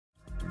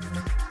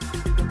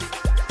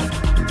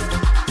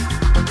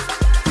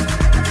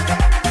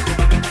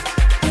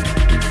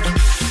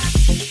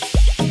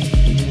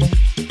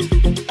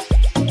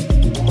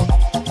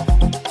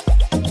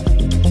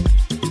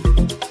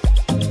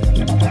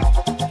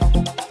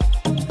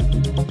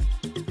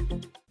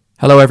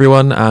Hello,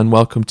 everyone, and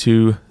welcome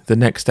to the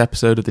next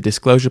episode of the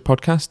Disclosure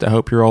Podcast. I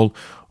hope you're all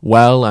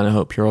well, and I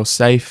hope you're all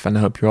safe, and I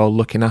hope you're all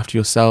looking after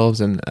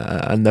yourselves and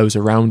those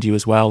around you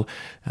as well.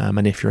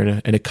 And if you're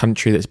in a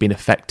country that's been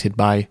affected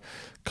by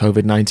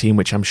COVID-19,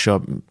 which I'm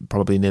sure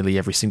probably nearly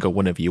every single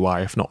one of you are,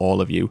 if not all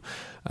of you,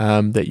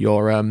 that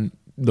you're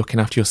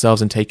looking after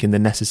yourselves and taking the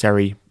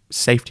necessary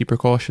safety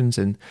precautions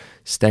and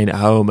staying at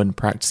home and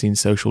practicing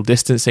social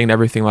distancing and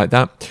everything like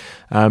that.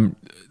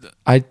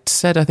 I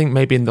said, I think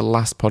maybe in the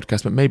last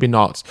podcast, but maybe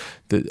not,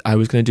 that I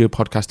was going to do a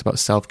podcast about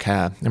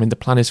self-care. I mean, the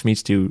plan is for me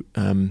to do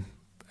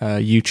a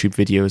YouTube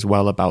video as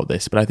well about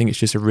this, but I think it's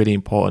just a really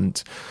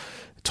important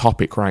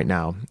topic right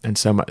now. And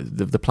so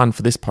the plan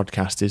for this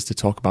podcast is to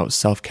talk about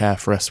self-care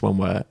for us when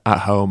we're at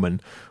home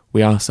and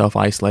we are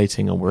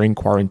self-isolating and we're in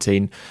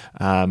quarantine,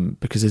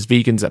 because as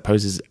vegans, that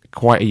poses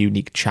quite a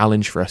unique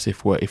challenge for us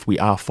if we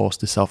are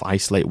forced to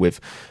self-isolate with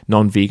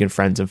non-vegan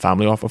friends and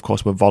family. Of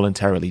course, we're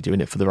voluntarily doing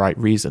it for the right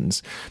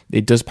reasons.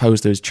 It does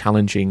pose those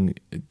challenging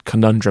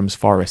conundrums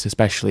for us,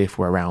 especially if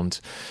we're around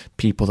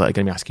people that are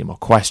going to be asking more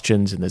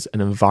questions and there's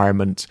an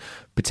environment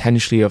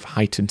potentially of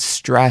heightened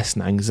stress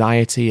and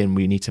anxiety, and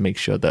we need to make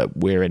sure that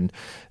we're in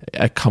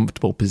a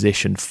comfortable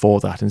position for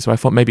that. And so I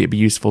thought maybe it'd be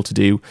useful to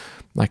do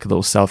like a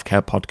little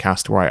self-care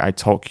podcast where I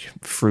talk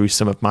through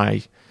some of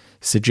my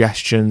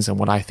suggestions and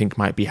what I think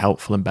might be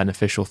helpful and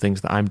beneficial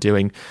things that I'm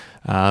doing,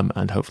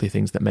 and hopefully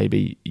things that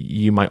maybe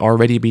you might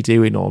already be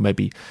doing, or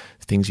maybe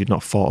things you'd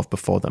not thought of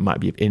before that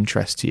might be of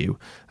interest to you.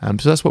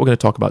 So that's what we're going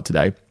to talk about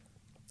today.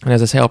 And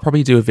as I say, I'll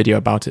probably do a video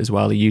about it as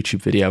well, a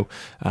YouTube video.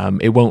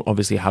 It won't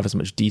obviously have as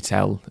much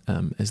detail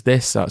as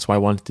this, so that's why I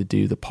wanted to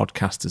do the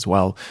podcast as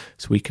well,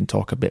 so we can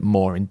talk a bit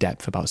more in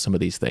depth about some of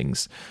these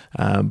things.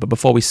 But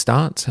before we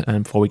start,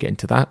 and before we get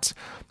into that,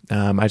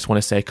 I just want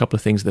to say a couple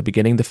of things at the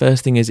beginning. The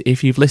first thing is,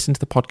 if you've listened to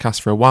the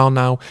podcast for a while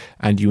now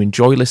and you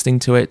enjoy listening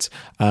to it,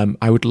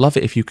 I would love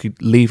it if you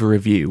could leave a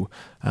review.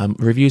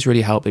 Reviews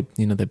really help. They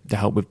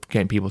help with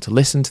getting people to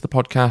listen to the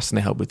podcast, and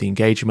they help with the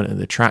engagement and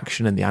the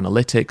traction and the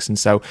analytics.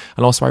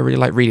 And also I really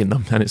like reading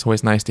them, and it's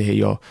always nice to hear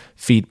your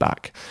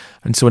feedback.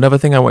 And so another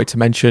thing I wanted to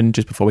mention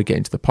just before we get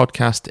into the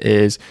podcast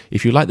is,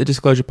 if you like the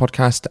Disclosure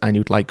Podcast and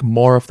you'd like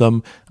more of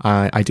them,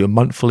 I do a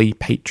monthly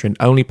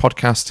Patreon-only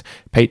podcast.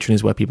 Patreon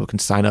is where people can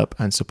sign up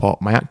and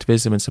support my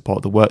activism and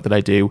support the work that I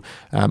do.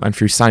 And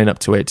through signing up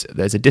to it,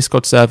 there's a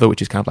Discord server,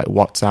 which is kind of like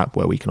WhatsApp,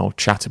 where we can all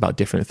chat about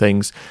different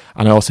things.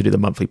 And I also do the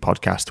monthly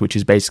podcast, which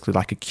is basically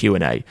like a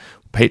Q&A.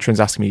 Patrons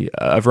ask me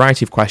a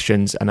variety of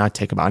questions, and I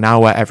take about an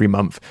hour every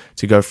month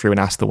to go through and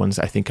ask the ones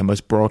that I think are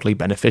most broadly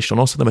beneficial and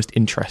also the most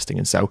interesting.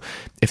 And so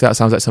if that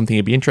sounds like something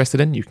you'd be interested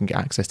in, you can get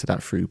access to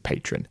that through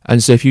Patreon.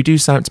 And so if you do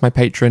sign up to my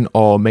Patreon,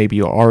 or maybe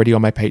you're already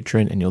on my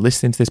Patreon and you're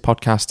listening to this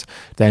podcast,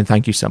 then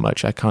thank you so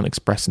much. I can't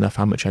express enough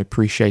how much I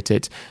appreciate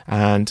it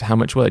and how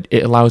much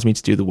it allows me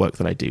to do the work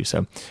that I do.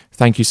 So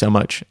thank you so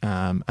much.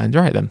 And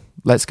all right then,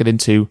 let's get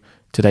into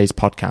today's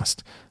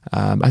podcast.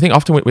 I think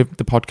often with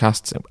the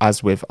podcasts,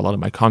 as with a lot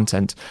of my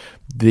content,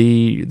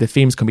 the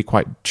themes can be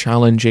quite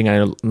challenging.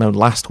 I know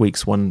last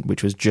week's one,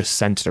 which was just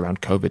centered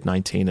around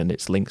COVID-19 and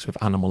its links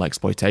with animal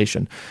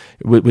exploitation,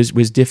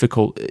 was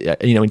difficult,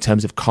 in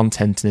terms of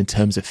content and in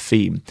terms of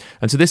theme.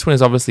 And so this one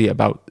is obviously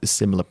about a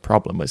similar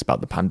problem. It's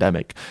about the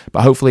pandemic,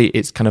 but hopefully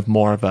it's kind of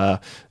more of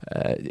a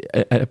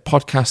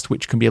podcast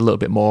which can be a little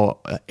bit more,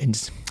 I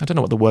don't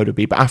know what the word would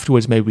be, but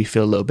afterwards maybe we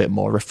feel a little bit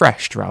more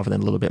refreshed rather than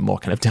a little bit more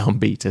kind of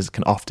downbeat, as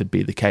can often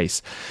be the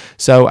case.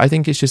 So I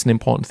think it's just an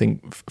important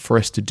thing for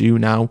us to do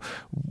now.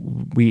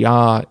 We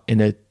are in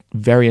a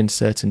very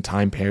uncertain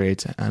time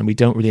period, and we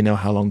don't really know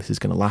how long this is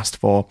going to last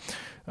for.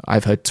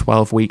 I've heard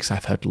 12 weeks,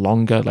 I've heard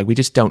longer. Like, we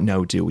just don't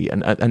know, do we?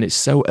 And it's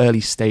so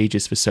early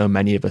stages for so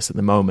many of us at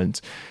the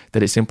moment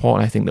that it's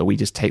important, I think, that we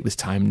just take this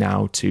time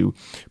now to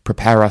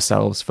prepare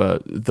ourselves for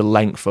the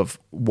length of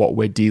what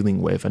we're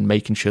dealing with, and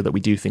making sure that we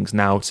do things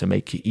now to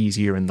make it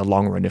easier in the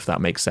long run, if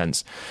that makes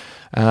sense.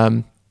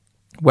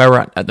 Where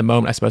we're at the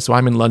moment, I suppose. So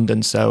I'm in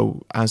London.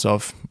 So as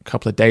of a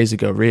couple of days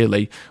ago,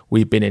 really,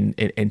 we've been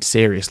in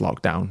serious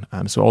lockdown.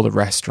 So all the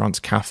restaurants,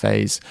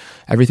 cafes,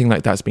 everything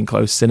like that's been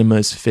closed.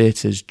 Cinemas,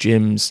 theatres,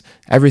 gyms,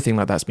 everything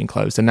like that's been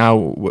closed. And now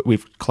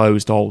we've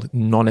closed all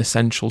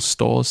non-essential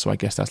stores. So I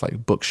guess that's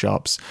like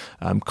bookshops,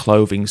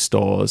 clothing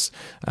stores,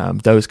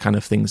 those kind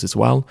of things as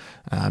well.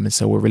 And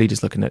so we're really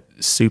just looking at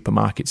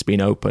supermarkets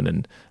being open.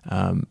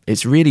 And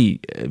it's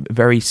really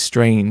very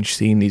strange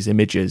seeing these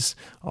images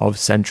of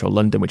central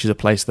London, which is a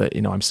place that,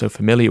 I'm so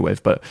familiar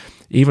with, but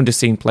even just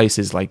seeing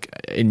places like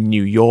in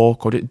New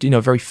York, or,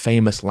 very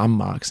famous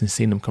landmarks, and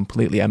seeing them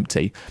completely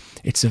empty,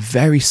 it's a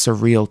very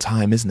surreal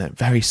time, isn't it?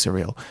 Very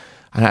surreal.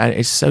 And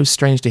it's so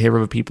strange to hear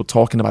other people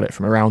talking about it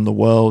from around the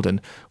world,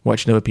 and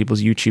watching other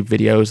people's YouTube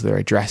videos that are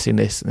addressing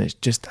this, and it's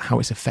just how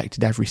it's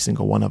affected every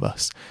single one of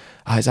us.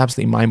 It's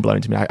absolutely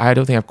mind-blowing to me. I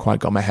don't think I've quite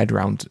got my head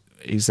around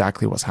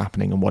exactly what's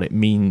happening and what it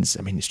means.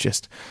 I mean, it's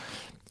just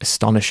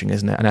astonishing,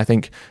 isn't it? And I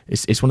think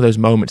it's one of those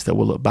moments that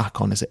we'll look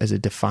back on as a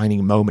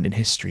defining moment in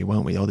history,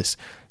 won't we? Oh, this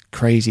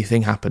crazy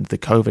thing happened, the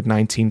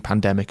COVID-19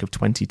 pandemic of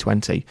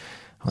 2020.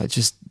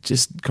 It's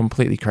just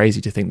completely crazy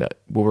to think that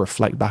we'll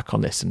reflect back on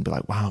this and be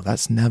like, wow,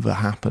 that's never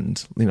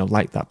happened,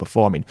 like that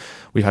before. I mean,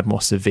 we've had more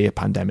severe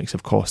pandemics,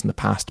 of course, in the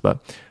past, but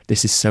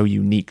this is so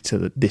unique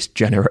to this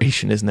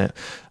generation, isn't it?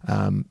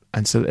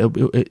 And so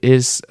it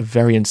is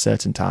very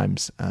uncertain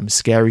times,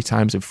 scary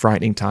times and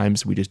frightening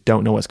times. We just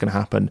don't know what's going to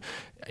happen.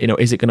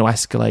 Is it going to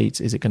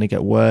escalate? Is it going to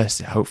get worse?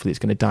 Hopefully it's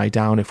going to die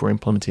down if we're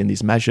implementing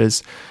these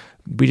measures.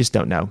 We just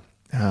don't know.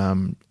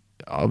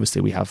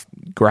 Obviously, we have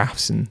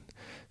graphs and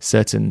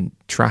certain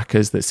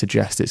trackers that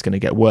suggest it's going to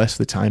get worse for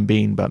the time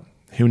being, but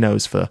who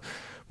knows for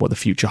what the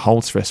future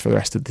holds for us for the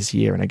rest of this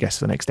year, and I guess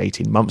for the next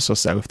 18 months or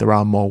so, if there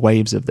are more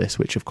waves of this,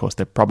 which of course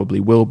there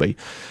probably will be.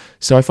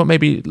 So I thought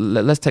maybe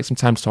let's take some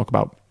time to talk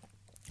about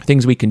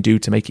things we can do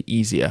to make it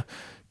easier,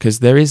 because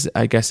there is,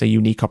 I guess, a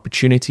unique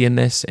opportunity in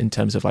this in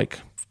terms of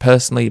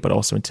personally, but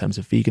also in terms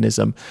of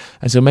veganism.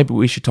 And so maybe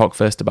we should talk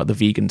first about the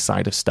vegan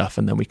side of stuff,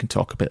 and then we can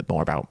talk a bit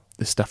more about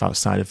the stuff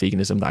outside of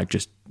veganism that I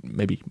just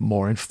maybe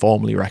more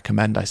informally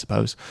recommend, I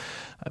suppose.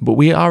 But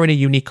we are in a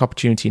unique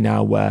opportunity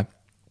now where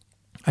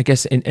I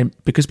guess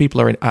because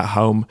people are at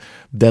home,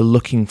 they're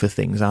looking for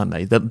things, aren't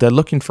they? They're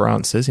looking for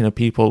answers.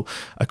 People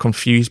are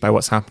confused by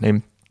what's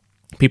happening.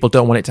 People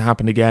don't want it to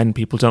happen again.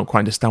 People don't quite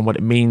understand what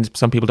it means.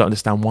 Some people don't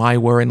understand why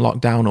we're in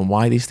lockdown and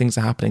why these things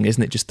are happening.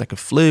 Isn't it just like a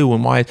flu?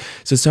 And why?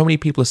 So many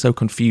people are so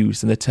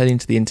confused, and they're turning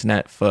to the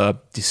internet for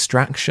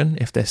distraction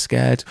if they're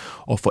scared,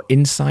 or for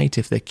insight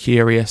if they're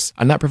curious.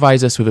 And that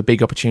provides us with a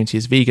big opportunity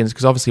as vegans,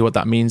 because obviously what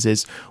that means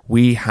is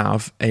we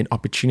have an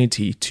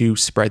opportunity to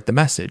spread the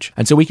message.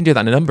 And so we can do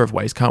that in a number of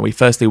ways, can't we?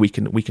 Firstly, we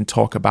can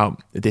talk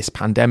about this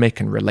pandemic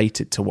and relate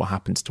it to what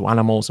happens to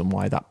animals and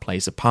why that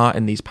plays a part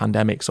in these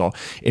pandemics, or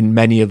in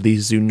many of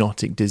these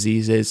zoonotic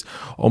diseases.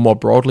 Or more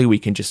broadly, we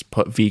can just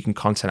put vegan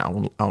content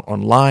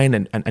online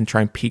and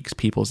try and pique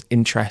people's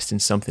interest in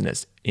something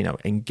that's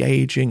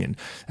engaging and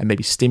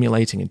maybe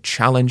stimulating and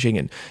challenging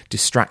and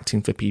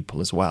distracting for people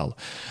as well.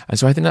 And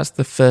so I think that's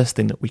the first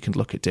thing that we can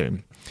look at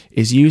doing,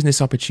 is using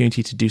this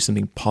opportunity to do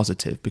something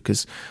positive,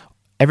 because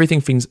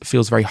everything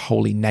feels very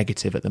wholly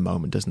negative at the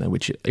moment, doesn't it?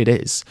 Which it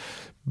is.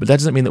 But that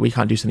doesn't mean that we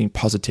can't do something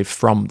positive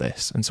from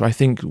this. And so I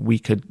think we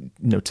could,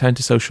 turn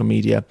to social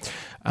media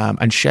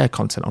and share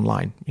content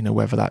online,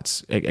 whether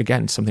that's,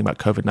 again, something about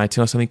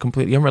COVID-19 or something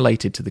completely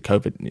unrelated to the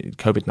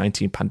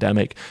COVID-19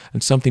 pandemic,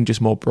 and something just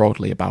more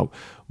broadly about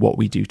what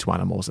we do to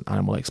animals and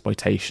animal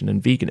exploitation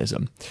and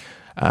veganism.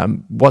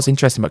 What's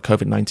interesting about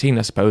COVID-19,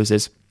 I suppose,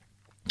 is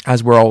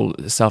as we're all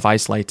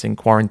self-isolating,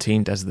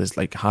 quarantined, as there's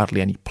hardly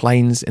any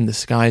planes in the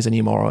skies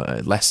anymore,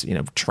 less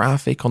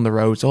traffic on the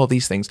roads, all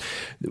these things,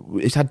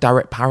 it's had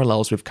direct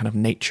parallels with kind of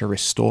nature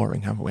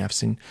restoring, haven't we? I've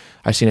seen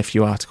a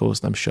few articles,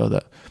 and I'm sure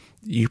that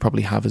you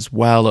probably have as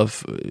well,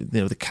 of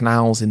the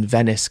canals in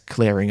Venice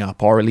clearing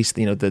up, or at least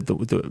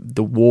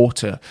the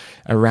water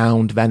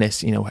around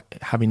Venice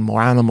having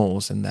more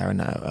animals in there,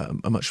 and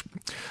a much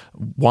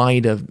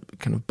wider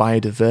kind of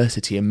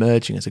biodiversity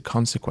emerging as a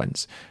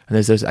consequence. And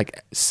there's those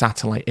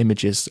satellite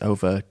images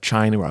over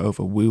China or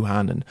over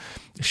Wuhan, and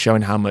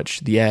showing how much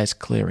the air is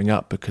clearing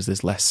up because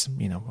there's less,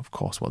 of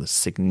course, there's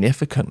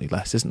significantly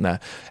less, isn't there,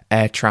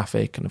 air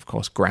traffic, and of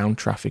course ground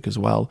traffic as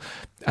well.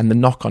 And the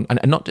knock on, and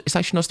not, it's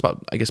actually not just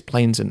about, I guess,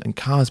 planes and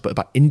cars, but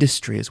about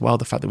industry as well.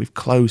 The fact that we've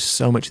closed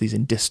so much of these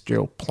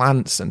industrial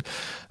plants and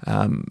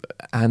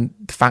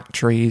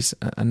factories,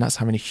 and that's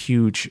having a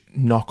huge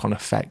knock-on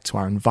effect to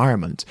our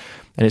environment.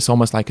 And it's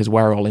almost like as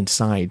we're all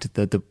inside,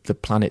 the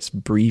planet's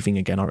breathing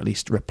again, or at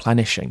least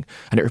replenishing.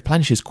 And it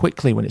replenishes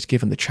quickly when it's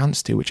given the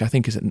chance to, which I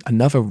think is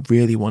another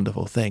really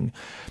wonderful thing.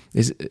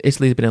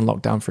 Italy's been in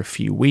lockdown for a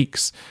few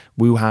weeks.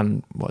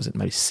 Wuhan,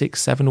 maybe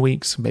 6-7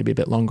 weeks, maybe a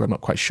bit longer, I'm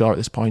not quite sure at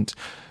this point.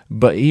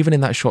 But even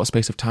in that short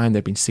space of time, there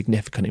have been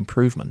significant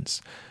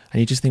improvements. And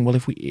you just think,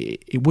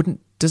 well,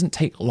 doesn't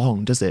take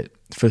long, does it,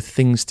 for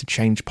things to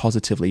change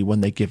positively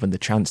when they're given the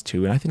chance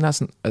to? And I think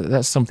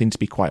that's something to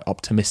be quite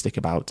optimistic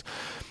about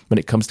when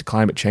it comes to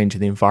climate change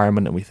and the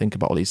environment. And we think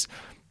about all these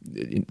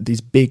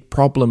big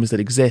problems that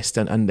exist,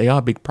 and they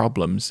are big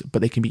problems,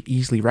 but they can be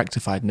easily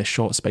rectified in a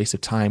short space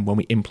of time when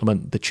we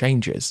implement the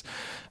changes.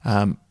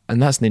 And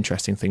that's an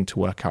interesting thing to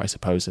work out, I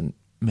suppose, and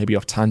maybe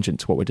off tangent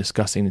to what we're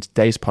discussing in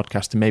today's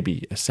podcast, and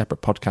maybe a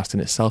separate podcast in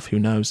itself, who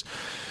knows,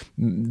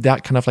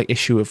 that kind of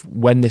issue of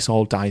when this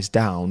all dies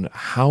down,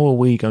 how are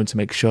we going to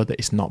make sure that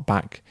it's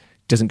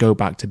doesn't go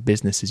back to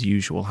business as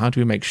usual? How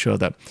do we make sure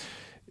that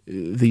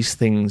these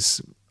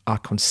things are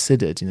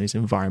considered, these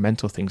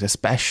environmental things,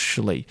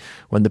 especially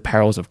when the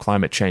perils of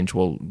climate change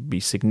will be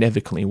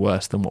significantly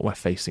worse than what we're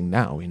facing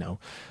now?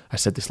 I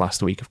said this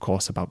last week, of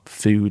course, about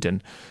food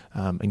and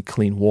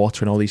clean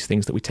water and all these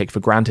things that we take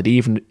for granted,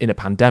 even in a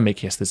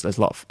pandemic. Yes, there's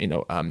a lot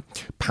of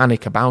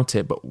panic about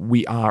it, but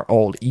we are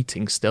all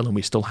eating still, and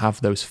we still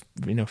have those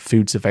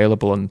foods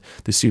available, and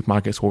the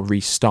supermarkets will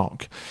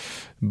restock.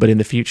 But in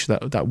the future,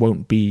 that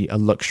won't be a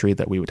luxury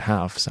that we would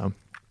have. So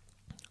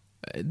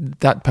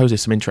that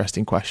poses some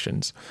interesting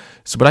questions.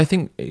 But I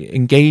think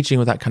engaging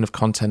with that kind of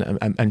content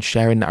and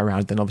sharing that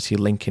around, then obviously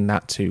linking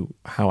that to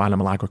how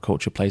animal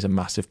agriculture plays a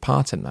massive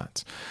part in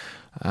that.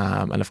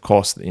 And of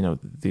course, the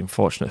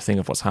unfortunate thing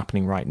of what's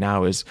happening right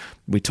now is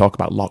we talk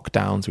about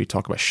lockdowns, we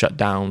talk about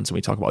shutdowns, and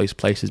we talk about all these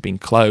places being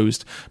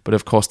closed. But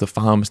of course, the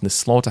farms and the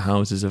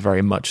slaughterhouses are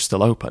very much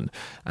still open.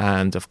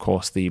 And of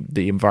course, the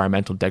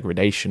environmental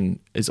degradation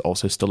is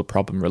also still a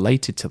problem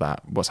related to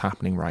that, what's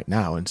happening right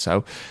now. And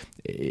so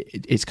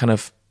it's kind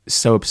of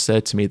so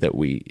absurd to me that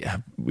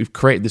we've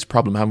created this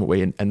problem, haven't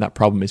we? And that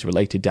problem is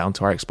related down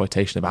to our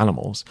exploitation of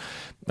animals.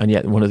 And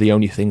yet one of the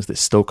only things that's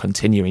still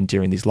continuing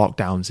during these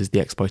lockdowns is the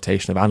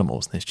exploitation of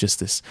animals. And it's just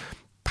this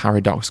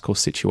paradoxical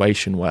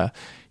situation where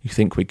you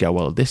think we go,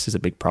 well, this is a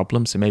big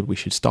problem, so maybe we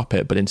should stop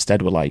it. But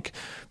instead we're like,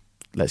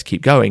 let's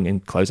keep going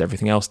and close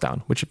everything else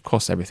down, which of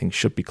course everything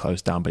should be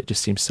closed down. But it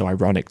just seems so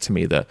ironic to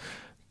me that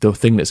the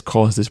thing that's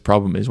caused this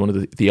problem is one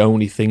of the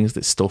only things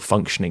that's still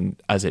functioning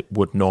as it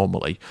would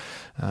normally.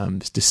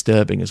 It's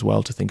disturbing as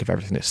well to think of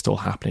everything that's still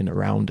happening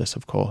around us,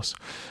 of course.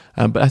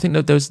 But I think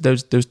that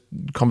those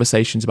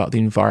conversations about the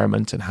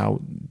environment and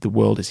how the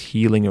world is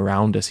healing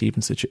around us,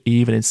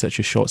 even in such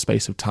a short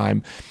space of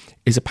time,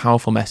 is a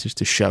powerful message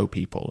to show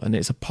people, and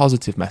it's a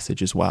positive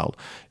message as well.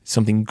 It's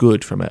something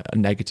good from a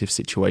negative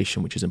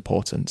situation, which is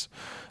important.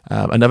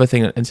 Another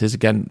thing, and this is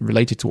again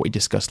related to what we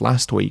discussed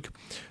last week,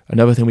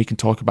 another thing we can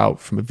talk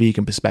about from a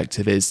vegan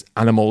perspective is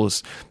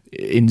animals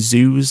in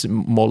zoos,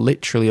 more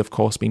literally, of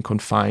course, being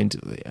confined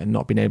and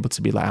not being able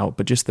to be let out,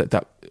 but just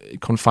that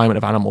confinement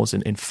of animals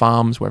in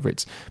farms, whether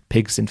it's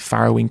pigs in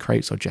farrowing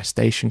crates or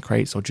gestation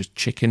crates or just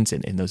chickens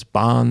in those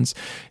barns,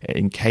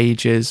 in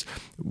cages,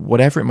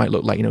 whatever it might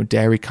look like,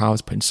 dairy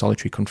cows put in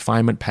solitary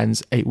confinement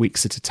pens 8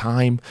 weeks at a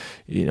time,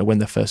 when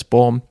they're first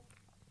born.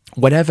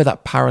 Whatever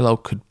that parallel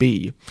could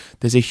be,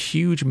 there's a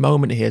huge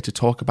moment here to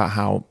talk about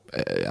how,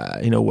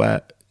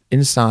 where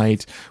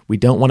inside, we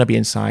don't want to be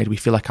inside. We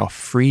feel like our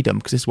freedom,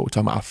 because this is what we're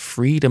talking about, our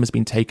freedom has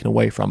been taken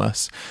away from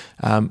us.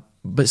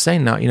 But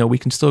saying that, we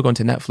can still go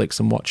into Netflix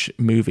and watch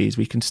movies.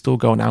 We can still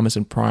go on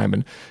Amazon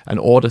Prime and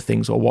order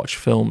things or watch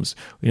films.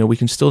 We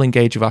can still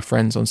engage with our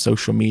friends on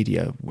social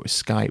media,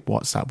 Skype,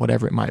 WhatsApp,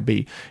 whatever it might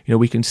be.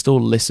 We can still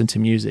listen to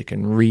music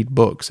and read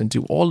books and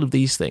do all of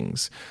these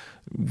things.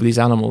 These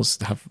animals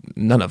have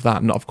none of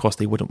that. Not, of course,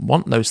 they wouldn't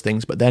want those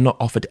things, but they're not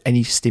offered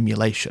any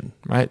stimulation,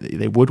 right?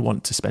 They would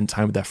want to spend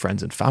time with their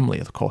friends and family,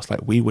 of course, like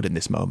we would in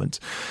this moment.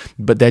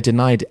 But they're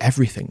denied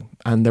everything,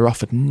 and they're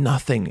offered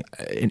nothing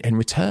in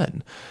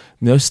return.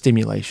 No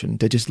stimulation.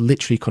 They're just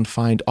literally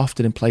confined,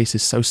 often in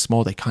places so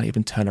small they can't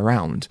even turn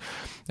around.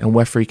 And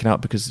we're freaking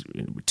out because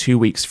 2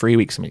 weeks, 3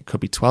 weeks, it could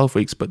be 12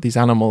 weeks, but these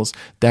animals,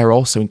 they're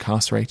also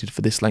incarcerated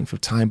for this length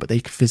of time, but they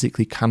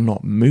physically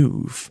cannot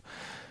move.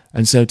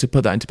 And so to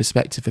put that into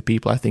perspective for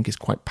people, I think is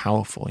quite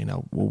powerful.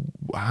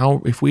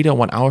 How if we don't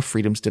want our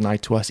freedoms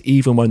denied to us,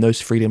 even when those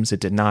freedoms are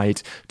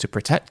denied to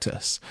protect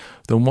us,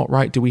 then what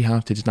right do we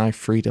have to deny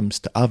freedoms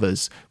to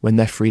others when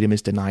their freedom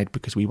is denied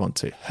because we want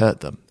to hurt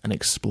them and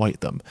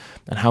exploit them?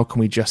 And how can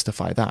we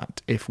justify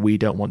that if we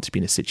don't want to be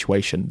in a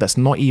situation that's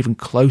not even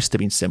close to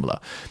being similar,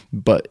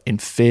 but in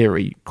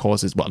theory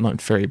causes, well, not in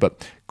theory,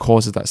 but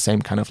causes that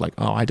same kind of like,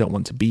 oh, I don't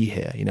want to be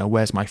here.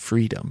 Where's my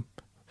freedom?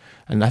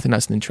 And I think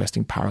that's an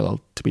interesting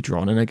parallel to be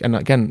drawn. And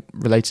again,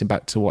 relating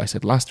back to what I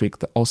said last week,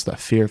 that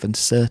fear of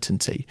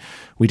uncertainty.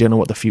 We don't know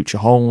what the future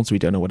holds. We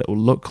don't know what it will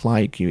look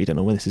like. We don't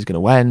know when this is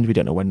going to end. We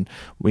don't know when,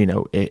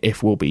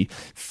 if we'll be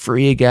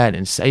free again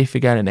and safe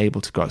again and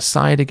able to go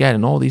outside again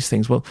and all these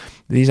things. Well,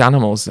 these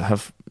animals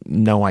have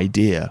no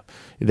idea.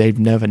 They've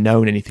never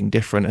known anything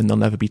different, and they'll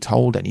never be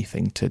told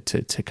anything to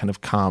kind of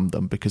calm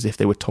them, because if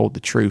they were told the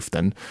truth,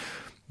 then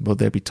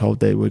they'd be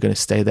told they were going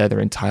to stay there their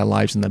entire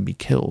lives and then be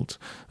killed.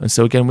 And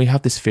so again, we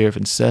have this fear of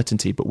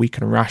uncertainty, but we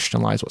can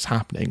rationalize what's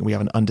happening. We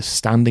have an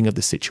understanding of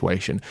the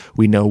situation.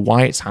 We know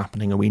why it's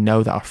happening, and we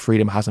know that our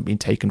freedom hasn't been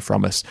taken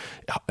from us,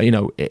 in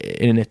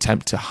an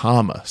attempt to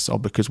harm us or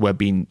because we're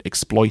being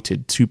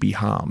exploited to be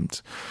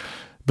harmed.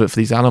 But for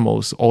these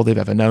animals, all they've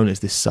ever known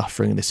is this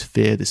suffering, this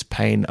fear, this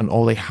pain, and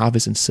all they have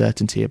is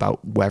uncertainty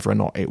about whether or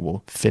not it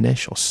will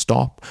finish or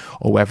stop,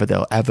 or whether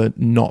they'll ever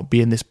not be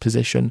in this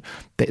position.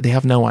 They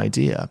have no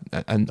idea.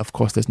 And of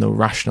course, there's no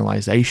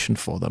rationalization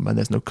for them, and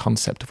there's no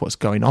concept of what's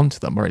going on to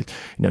them, or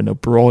no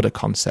broader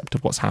concept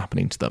of what's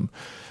happening to them.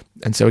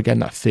 And so again,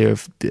 that fear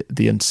of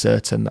the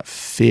uncertain, that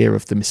fear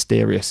of the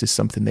mysterious is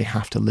something they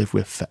have to live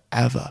with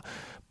forever.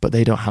 But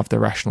they don't have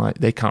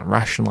they can't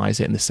rationalize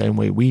it in the same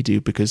way we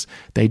do, because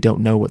they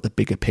don't know what the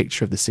bigger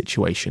picture of the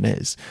situation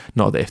is.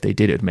 Not that if they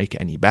did, it would make it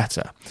any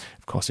better.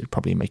 Of course, it'd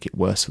probably make it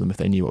worse for them if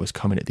they knew what was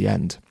coming at the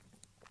end.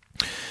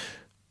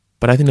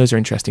 But I think those are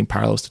interesting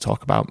parallels to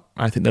talk about.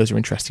 I think those are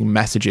interesting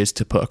messages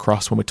to put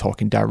across when we're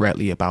talking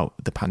directly about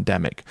the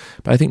pandemic.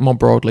 But I think more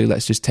broadly,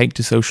 let's just take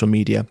to social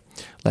media.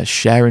 Let's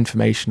share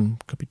information.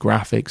 It could be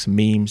graphics,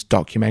 memes,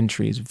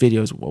 documentaries,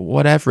 videos,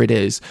 whatever it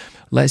is.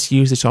 Let's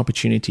use this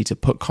opportunity to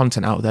put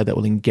content out there that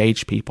will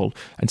engage people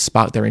and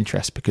spark their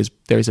interest, because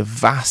there is a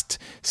vast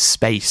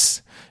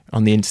space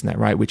on the internet,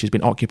 right, which has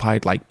been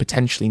occupied like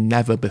potentially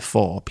never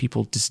before.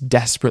 People just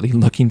desperately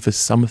looking for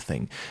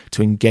something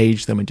to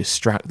engage them and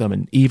distract them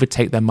and either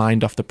take their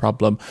mind off the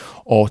problem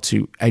or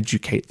to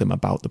educate them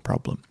about the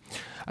problem.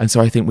 And so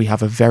I think we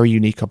have a very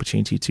unique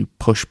opportunity to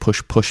push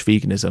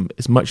veganism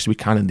as much as we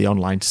can in the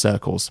online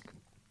circles,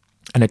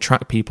 and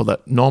attract people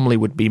that normally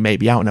would be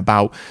maybe out and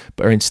about,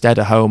 but are instead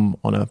at home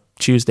on a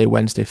Tuesday,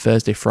 Wednesday,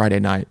 Thursday, Friday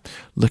night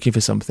looking for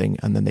something,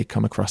 and then they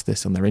come across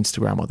this on their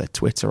Instagram or their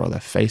Twitter or their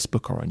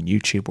Facebook or on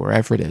YouTube,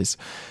 wherever it is,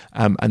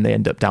 and they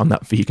end up down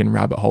that vegan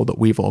rabbit hole that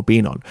we've all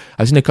been on.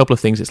 I've seen a couple of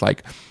things. It's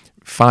like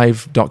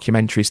 5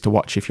 documentaries to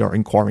watch if you're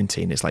in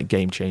quarantine. It's like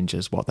Game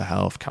Changers, What the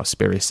Health,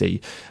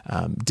 Cowspiracy,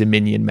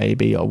 Dominion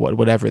maybe, or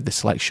whatever the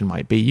selection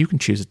might be. You can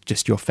choose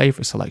just your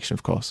favorite selection,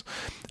 of course,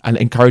 and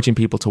encouraging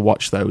people to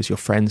watch those, your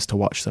friends to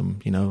watch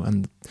them,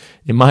 and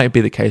it might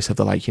be the case of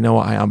they're like, you know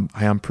what,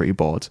 I am pretty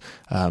bored.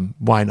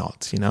 Why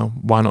not?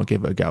 Why not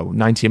give it a go?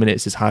 90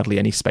 minutes is hardly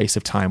any space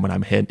of time when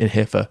I'm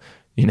here for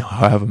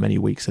however many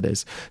weeks it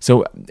is.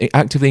 So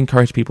actively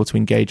encourage people to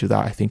engage with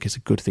that, I think, is a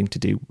good thing to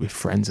do with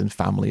friends and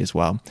family as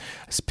well,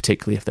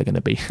 particularly if they're going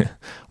to be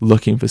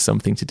looking for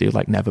something to do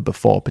like never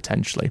before,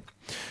 potentially.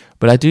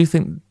 But I do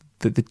think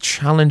that the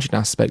challenging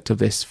aspect of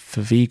this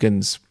for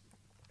vegans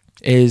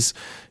is,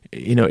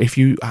 if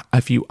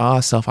you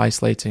are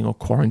self-isolating or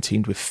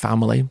quarantined with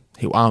family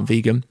who aren't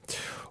vegan,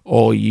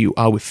 or you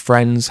are with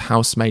friends,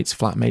 housemates,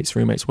 flatmates,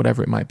 roommates,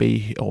 whatever it might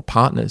be, or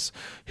partners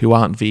who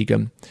aren't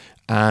vegan,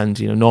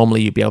 and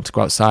normally you'd be able to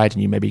go outside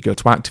and you maybe go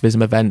to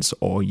activism events,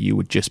 or you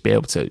would just be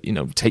able to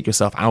take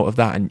yourself out of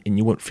that, and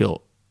you wouldn't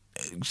feel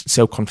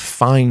so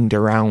confined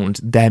around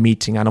them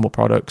eating animal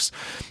products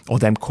or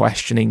them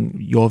questioning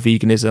your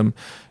veganism.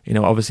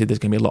 Obviously there's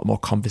going to be a lot more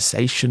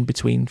conversation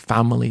between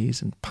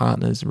families and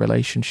partners,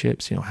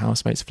 relationships,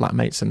 housemates,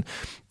 flatmates, and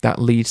that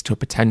leads to a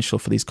potential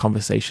for these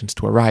conversations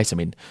to arise. I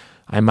mean,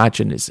 I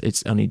imagine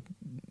it's only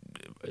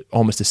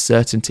almost a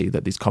certainty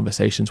that these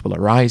conversations will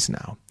arise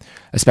now,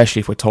 especially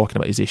if we're talking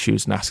about these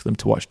issues and ask them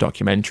to watch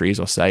documentaries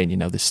or saying,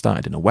 this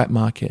started in a wet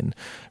market and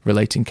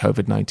relating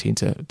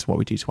COVID-19 to what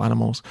we do to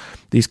animals.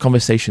 These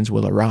conversations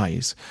will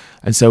arise.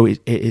 And so it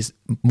is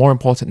more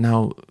important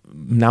now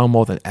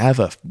more than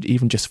ever,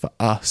 even just for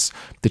us,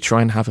 to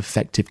try and have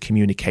effective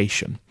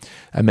communication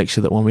and make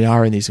sure that when we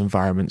are in these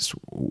environments,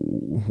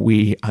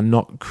 we are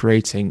not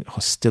creating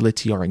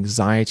hostility or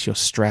anxiety or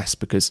stress,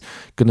 because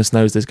goodness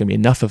knows there's going to be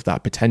enough of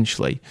that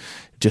potentially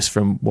just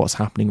from what's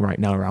happening right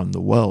now around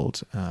the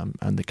world,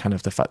 and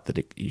the fact that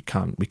we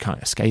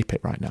can't escape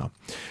it right now.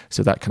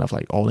 So that kind of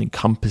like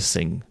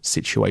all-encompassing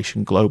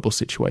situation, global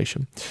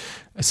situation.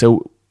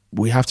 So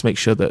we have to make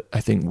sure that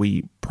I think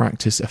we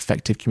practice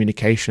effective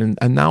communication.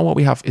 And now what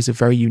we have is a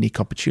very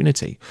unique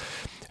opportunity,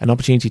 an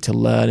opportunity to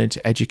learn and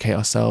to educate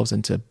ourselves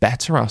and to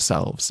better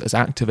ourselves as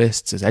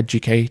activists, as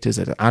educators,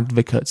 as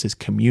advocates, as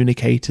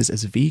communicators,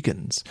 as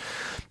vegans,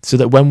 so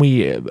that when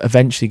we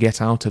eventually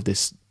get out of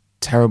this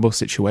terrible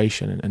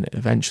situation and it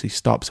eventually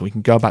stops, and we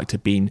can go back to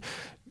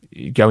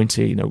going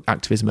to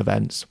activism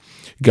events,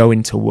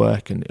 going to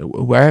work, and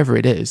wherever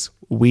it is,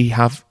 we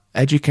have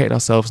educated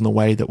ourselves in a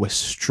way that we're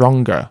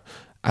stronger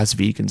as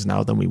vegans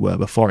now than we were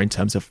before in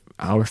terms of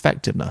our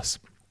effectiveness.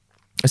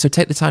 And so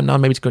take the time now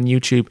maybe to go on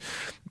YouTube,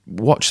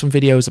 watch some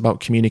videos about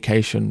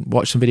communication,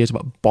 watch some videos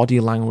about body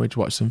language,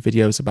 watch some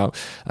videos about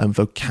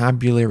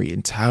vocabulary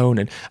and tone,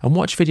 and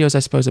watch videos, I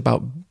suppose,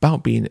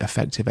 about being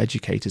effective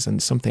educators.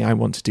 And something I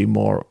want to do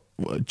more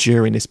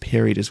during this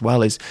period as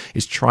well is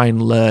try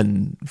and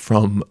learn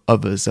from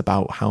others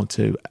about how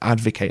to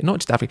advocate,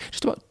 not just advocate,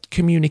 just about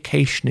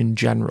communication in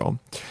general.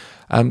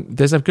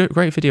 There's a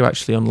great video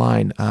actually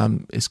online.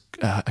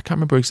 I can't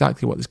remember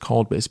exactly what it's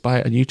called, but it's by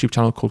a YouTube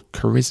channel called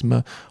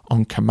Charisma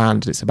on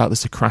Command. It's about the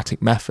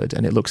Socratic method,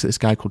 and it looks at this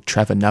guy called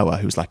Trevor Noah,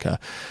 who's like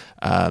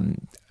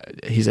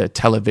he's a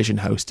television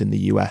host in the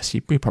US.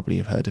 You probably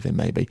have heard of him,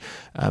 maybe.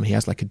 He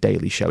has like a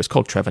daily show. It's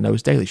called Trevor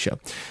Noah's Daily Show.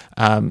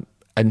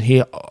 And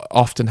he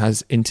often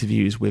has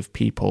interviews with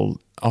people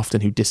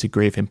often who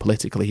disagree with him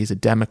politically. He's a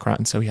Democrat,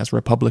 and so he has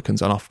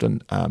Republicans on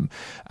often.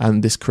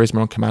 And this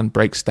Charisma on Command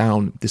breaks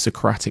down the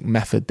Socratic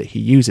method that he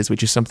uses,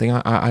 which is something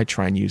I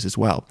try and use as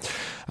well.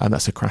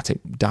 That Socratic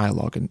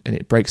dialogue, and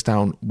it breaks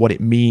down what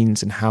it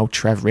means and how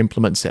Trevor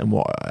implements it and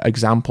what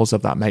examples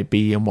of that may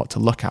be and what to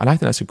look at. And I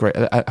think that's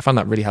I found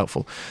that really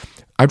helpful.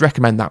 I'd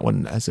recommend that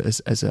one as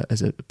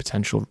a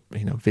potential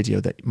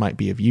video that might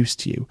be of use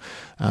to you.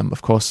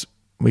 Of course,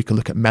 we could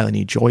look at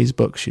Melanie Joy's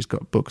books. She's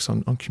got books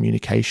on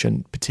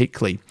communication,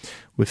 particularly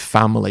with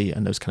family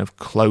and those kind of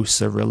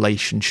closer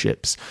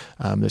relationships,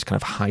 those kind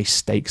of high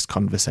stakes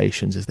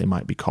conversations, as they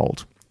might be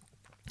called.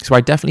 So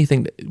I definitely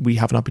think that we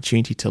have an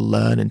opportunity to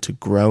learn and to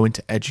grow and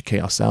to educate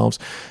ourselves.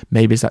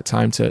 Maybe it's that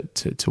time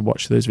to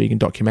watch those vegan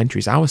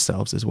documentaries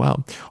ourselves as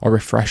well, or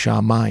refresh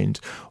our mind,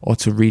 or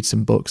to read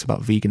some books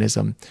about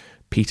veganism,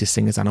 Peter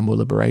Singer's Animal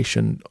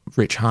Liberation,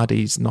 Rich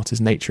Hardy's Not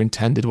As Nature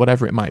Intended,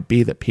 whatever it might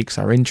be that piques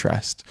our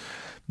interest.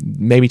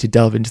 Maybe to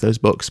delve into those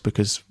books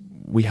because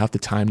we have the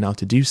time now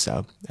to do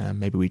so.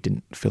 Maybe we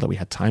didn't feel that we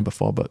had time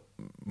before, but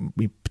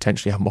we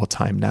potentially have more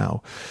time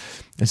now.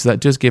 And so that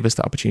does give us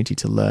the opportunity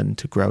to learn,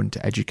 to grow, and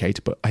to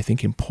educate. But I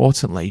think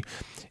importantly,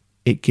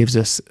 it gives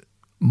us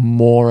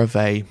more of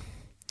a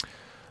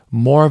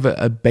more of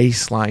a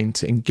baseline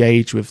to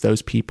engage with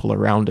those people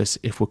around us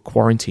if we're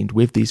quarantined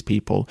with these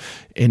people,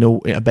 in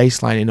a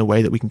baseline in a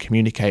way that we can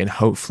communicate and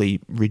hopefully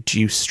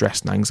reduce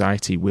stress and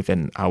anxiety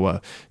within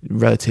our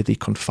relatively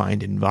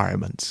confined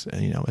environments,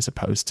 as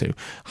opposed to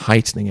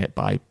heightening it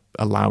by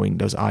allowing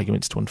those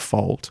arguments to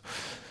unfold.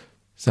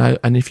 So,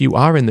 and if you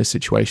are in those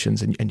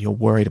situations and you're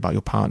worried about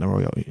your partner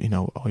or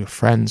your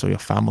friends or your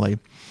family,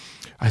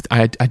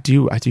 I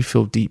do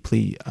feel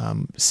deeply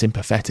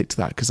sympathetic to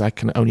that, because I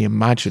can only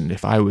imagine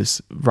if I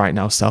was right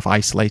now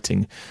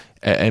self-isolating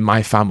in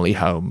my family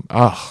home,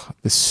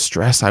 the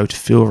stress I would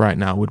feel right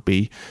now would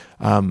be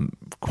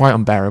quite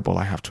unbearable,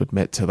 I have to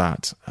admit to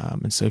that.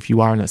 And so if you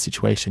are in that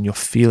situation, you're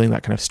feeling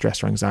that kind of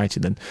stress or anxiety,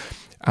 then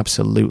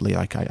absolutely,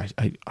 I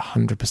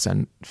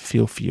 100%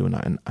 feel for you,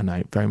 and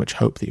I very much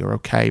hope that you're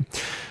okay.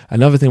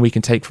 Another thing we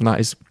can take from that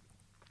is,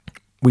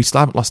 we still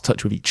haven't lost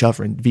touch with each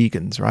other in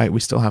vegans, right?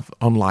 We still have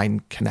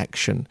online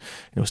connection,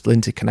 still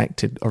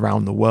interconnected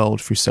around the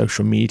world through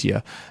social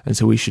media. And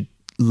so we should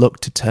look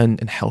to turn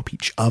and help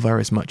each other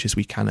as much as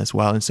we can as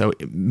well. And so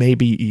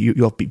maybe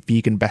your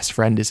vegan best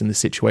friend is in the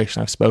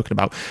situation I've spoken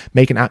about.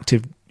 Make an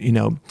active,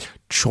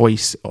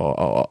 choice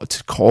or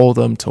to call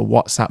them, to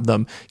WhatsApp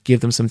them, give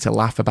them something to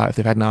laugh about if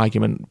they've had an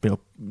argument,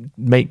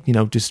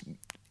 just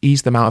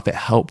ease them out of it,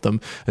 help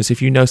them. And so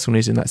if you know someone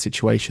who's in that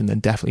situation, then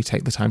definitely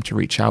take the time to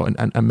reach out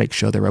and make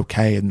sure they're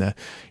okay and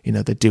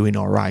they're doing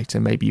all right.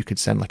 And maybe you could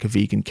send like a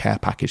vegan care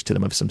package to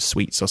them of some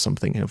sweets or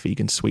something,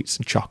 vegan sweets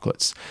and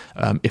chocolates,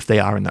 if they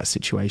are in that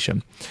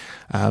situation.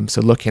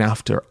 So looking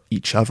after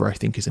each other, I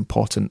think, is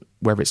important,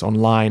 whether it's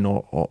online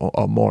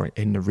or more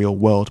in the real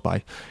world,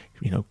 by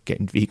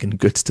getting vegan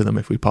goods to them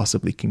if we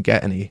possibly can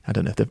get any. I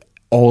don't know if they've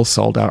all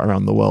sold out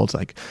around the world,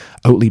 like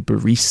Oatly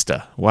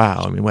Barista.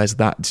 Wow, I mean, where's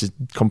that? Just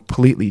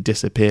completely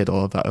disappeared,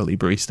 all of that Oatly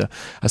Barista.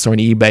 I saw on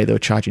eBay they were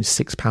charging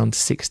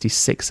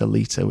 £6.66 a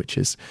litre, which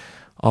is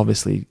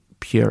obviously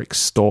pure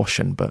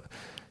extortion, but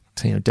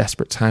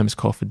desperate times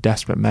call for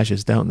desperate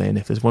measures, don't they? And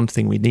if there's one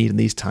thing we need in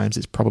these times,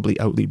 it's probably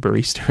Oatly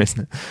Barista,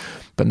 isn't it?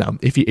 But no,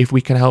 if we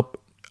can help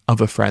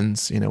other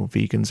friends,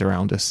 vegans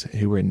around us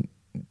who are in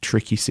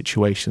tricky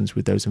situations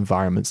with those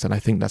environments, then I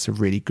think that's a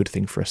really good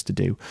thing for us to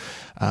do.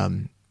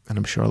 And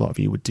I'm sure a lot of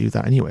you would do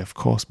that anyway, of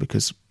course,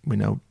 because we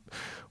know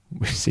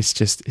it's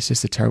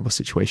just a terrible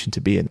situation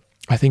to be in.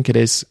 I think it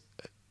is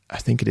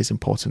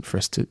important for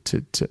us to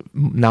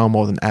now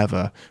more than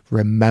ever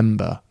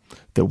remember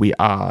that we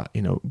are,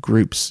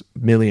 groups,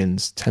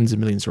 millions, tens of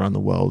millions around the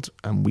world,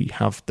 and we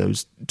have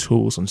those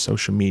tools on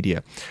social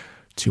media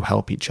to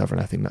help each other.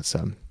 And I think that's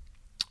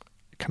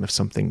kind of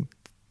something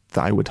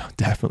that I would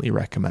definitely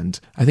recommend.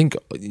 I think,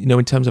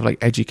 in terms of like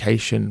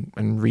education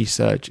and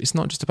research, it's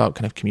not just about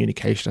kind of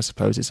communication, I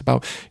suppose. It's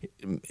about,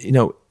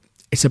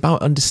 it's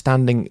about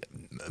understanding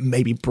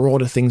maybe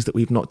broader things that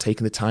we've not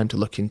taken the time to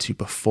look into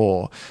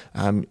before.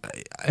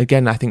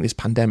 Again, I think this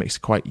pandemic is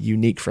quite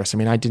unique for us. I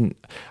mean,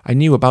 I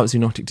knew about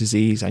zoonotic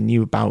disease, I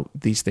knew about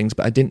these things,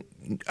 but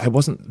I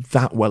wasn't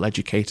that well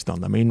educated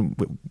on them. I mean,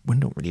 we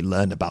don't really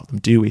learn about them,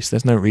 do we? So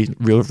there's no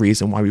real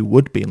reason why we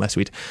would be, unless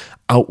we'd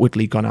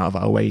outwardly gone out of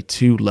our way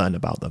to learn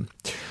about them.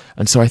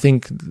 And so I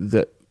think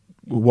that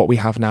what we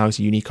have now is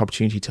a unique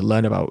opportunity to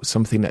learn about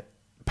something that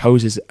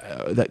poses,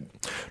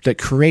 that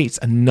creates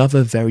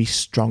another very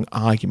strong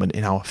argument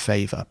in our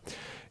favor.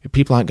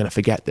 People aren't going to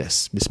forget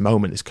this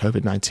moment, this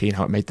COVID-19,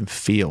 how it made them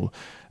feel.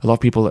 A lot of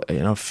people,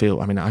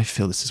 feel, I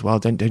feel this as well.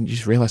 Don't you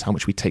just realize how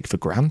much we take for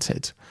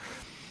granted?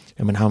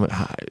 I mean,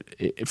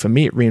 for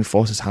me, it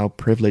reinforces how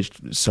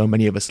privileged so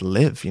many of us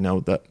live,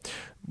 that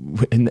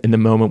in the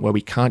moment where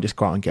we can't just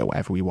go out and get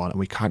whatever we want, and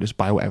we can't just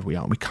buy whatever we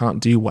want, and we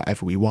can't do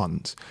whatever we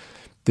want.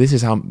 This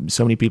is how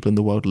so many people in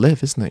the world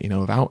live, isn't it?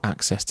 Without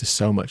access to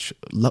so much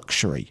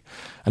luxury.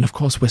 And of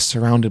course, we're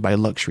surrounded by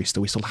luxury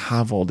still. We still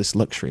have all this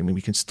luxury. I mean,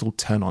 we can still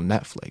turn on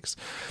Netflix.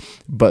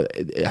 But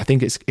I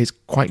think it's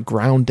quite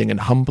grounding and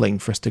humbling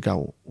for us to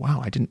go,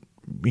 wow, I didn't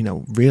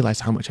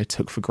realize how much I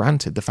took for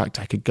granted. The fact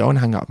I could go and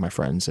hang out with my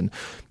friends and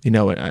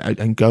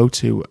go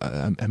to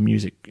a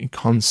music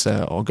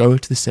concert, or go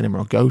to the cinema,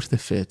 or go to the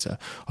theater,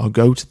 or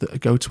go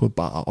to a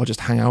bar, or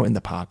just hang out in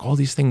the park. All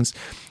these things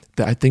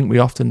that I think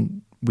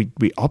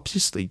we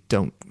obviously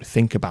don't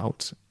think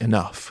about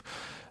enough.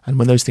 And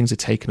when those things are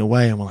taken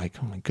away and we're like,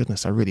 oh my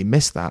goodness, I really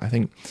miss that. I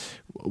think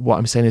what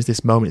I'm saying is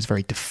this moment is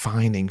very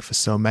defining for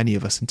so many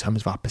of us in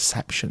terms of our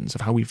perceptions,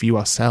 of how we view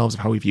ourselves,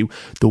 of how we view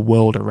the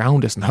world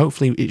around us. And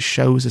hopefully it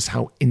shows us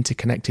how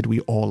interconnected we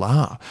all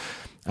are.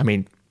 I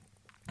mean,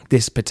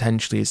 this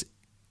potentially is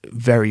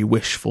very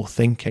wishful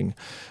thinking.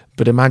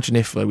 But imagine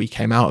if we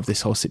came out of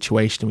this whole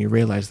situation and we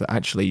realized that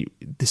actually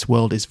this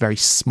world is very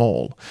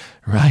small,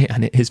 right?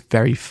 And it is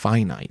very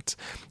finite,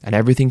 and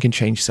everything can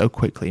change so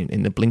quickly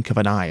in the blink of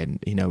an eye. And,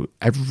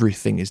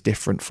 everything is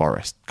different for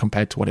us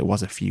compared to what it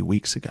was a few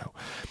weeks ago.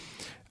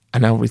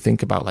 And now we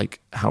think about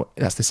like how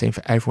that's the same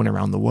for everyone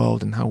around the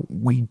world, and how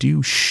we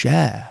do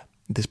share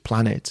this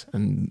planet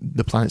and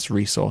the planet's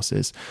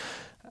resources.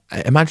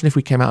 Imagine if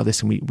we came out of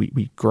this and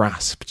we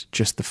grasped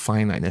just the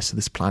finiteness of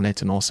this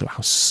planet, and also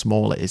how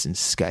small it is in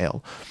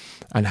scale.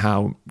 and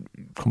how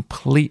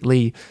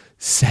completely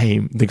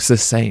it's the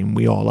same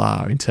we all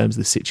are in terms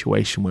of the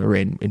situation we're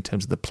in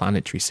terms of the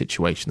planetary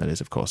situation. That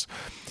is, of course,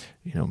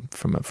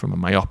 from a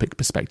myopic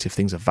perspective,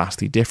 things are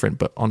vastly different,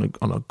 but on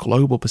a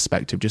global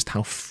perspective, just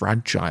how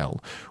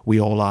fragile we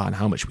all are and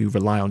how much we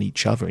rely on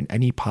each other in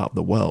any part of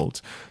the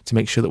world to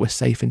make sure that we're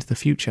safe into the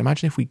future.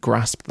 Imagine if we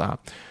grasped that.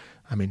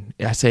 I mean,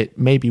 I say it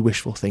may be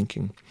wishful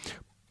thinking,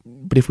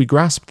 but if we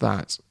grasped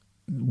that,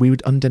 we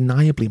would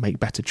undeniably make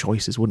better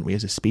choices, wouldn't we,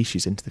 as a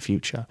species into the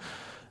future?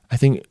 I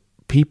think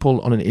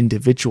people on an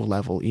individual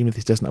level, even if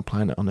this doesn't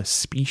apply on a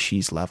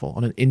species level,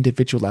 on an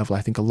individual level,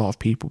 I think a lot of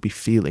people will be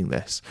feeling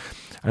this.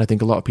 And I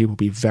think a lot of people will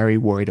be very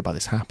worried about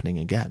this happening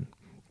again.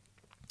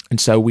 And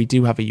so we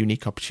do have a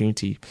unique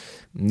opportunity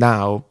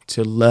now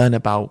to learn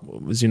about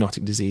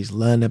zoonotic disease,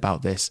 learn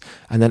about this,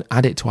 and then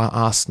add it to our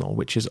arsenal,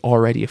 which is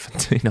already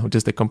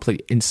just a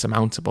complete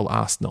insurmountable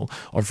arsenal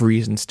of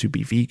reasons to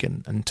be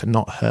vegan and to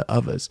not hurt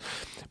others.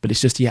 But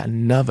it's just yet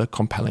another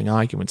compelling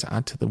argument to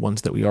add to the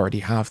ones that we already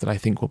have that I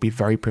think will be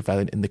very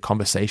prevalent in the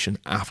conversation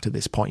after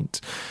this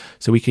point.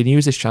 So we can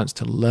use this chance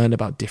to learn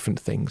about different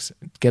things,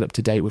 get up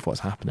to date with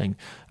what's happening,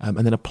 and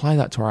then apply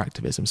that to our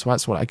activism. So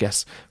that's what I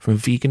guess from a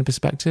vegan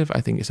perspective,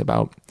 I think it's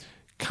about,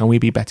 can we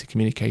be better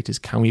communicators?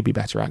 Can we be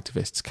better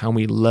activists? Can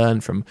we learn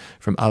from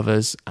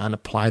others and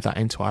apply that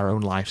into our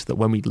own lives so that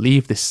when we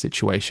leave this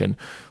situation,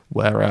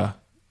 we're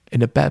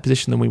in a better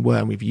position than we were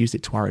and we've used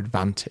it to our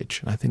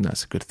advantage? And I think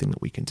that's a good thing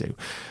that we can do.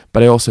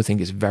 But I also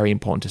think it's very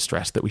important to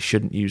stress that we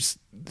shouldn't use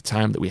the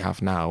time that we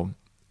have now,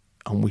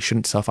 and we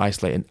shouldn't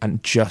self-isolate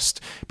and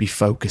just be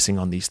focusing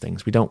on these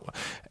things.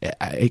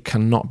 It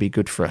cannot be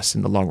good for us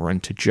in the long run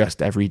to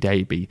just every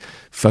day be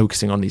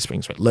focusing on these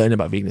things, right? Learning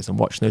about veganism and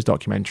watching those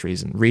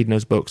documentaries and reading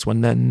those books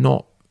when they're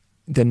not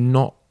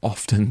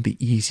often the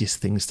easiest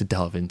things to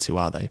delve into,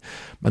 are they?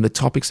 And the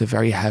topics are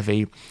very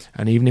heavy.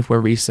 And even if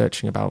we're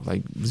researching about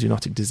like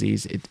zoonotic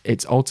disease,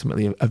 it's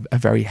ultimately a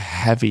very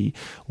heavy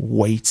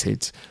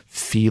weighted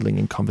feeling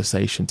and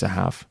conversation to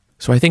have.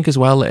 So I think as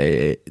well,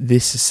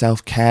 this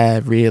self-care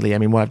really, I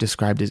mean, what I've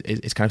described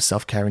is kind of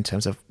self-care in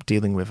terms of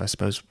dealing with, I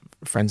suppose,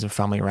 friends and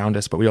family around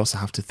us, but we also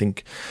have to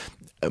think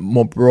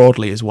more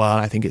broadly as well.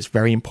 I think it's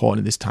very important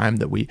at this time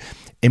that we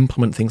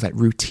implement things like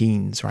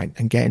routines, right,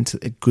 and get into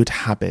good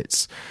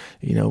habits.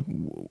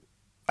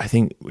 I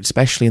think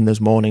especially in those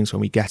mornings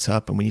when we get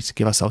up and we need to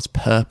give ourselves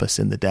purpose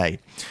in the day.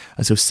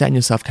 And so setting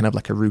yourself kind of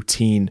like a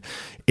routine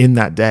in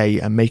that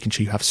day and making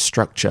sure you have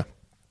structure,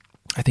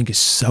 I think is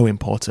so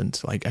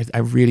important. Like I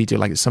really do.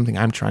 Like it's something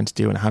I'm trying to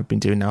do and I have been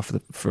doing now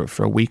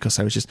for a week or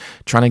so. It's just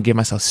trying to give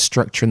myself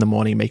structure in the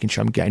morning, making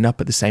sure I'm getting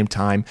up at the same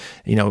time,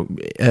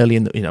 early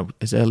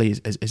as early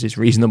as is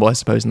reasonable, I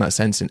suppose, in that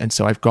sense. And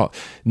so I've got,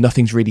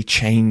 nothing's really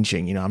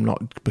changing. I'm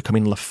not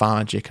becoming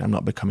lethargic and I'm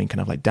not becoming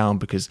kind of like down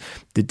because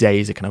the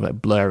days are kind of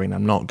like blurring.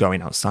 I'm not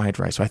going outside,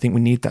 right? So I think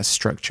we need that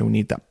structure. We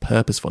need that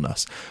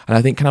purposefulness. And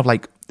I think kind of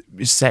like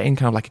setting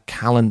kind of like a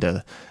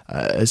calendar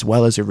as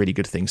well as a really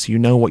good thing. So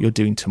what you're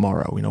doing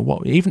tomorrow,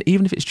 even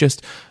if it's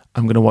just,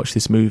 I'm going to watch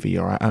this movie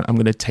or I'm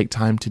going to take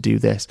time to do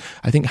this.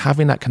 I think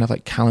having that kind of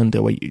like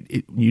calendar where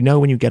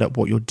when you get up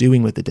what you're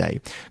doing with the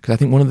day, because I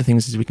think one of the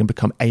things is we can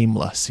become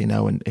aimless,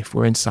 and if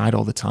we're inside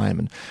all the time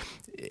and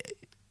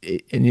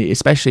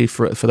especially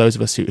for those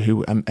of us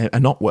who are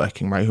not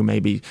working, right, who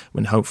maybe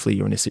when hopefully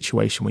you're in a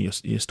situation where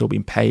you're still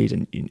being paid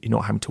and you're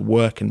not having to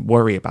work and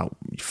worry about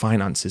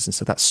finances, and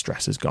so that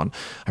stress is gone.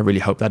 I really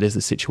hope that is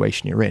the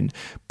situation you're in.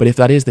 But if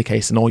that is the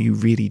case and all you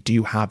really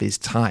do have is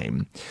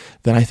time,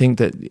 then I think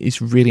that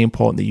it's really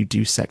important that you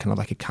do set kind of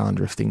like a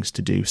calendar of things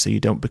to do so you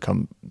don't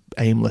become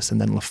aimless and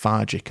then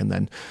lethargic and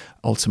then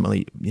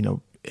ultimately,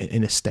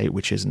 in a state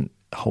which isn't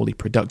wholly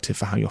productive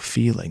for how you're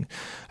feeling.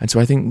 And so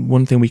I think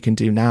one thing we can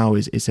do now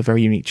is a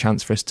very unique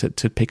chance for us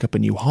to pick up a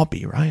new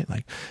hobby, right?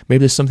 Like maybe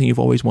there's something you've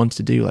always wanted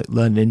to do, like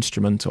learn an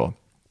instrument or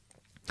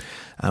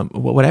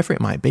whatever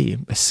it might be,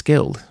 a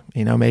skill.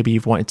 Maybe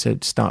you've wanted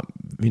to start,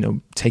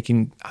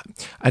 taking,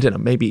 I don't know,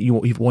 maybe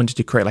you've wanted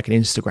to create like an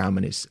Instagram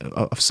and it's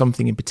of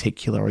something in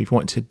particular, or you've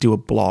wanted to do a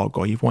blog,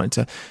 or you've wanted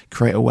to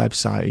create a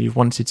website, or you've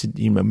wanted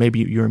to, maybe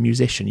you're a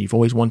musician, you've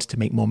always wanted to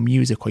make more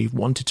music, or you've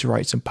wanted to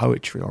write some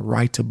poetry or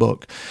write a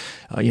book,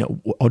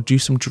 or do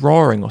some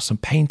drawing or some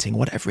painting,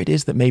 whatever it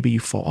is that maybe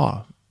you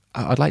thought,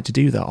 I'd like to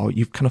do that, or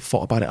you've kind of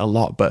thought about it a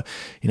lot, but,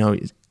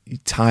 you're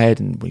tired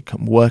and we're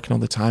working all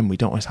the time. We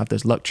don't always have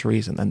those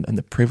luxuries and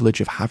the privilege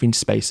of having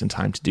space and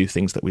time to do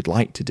things that we'd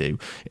like to do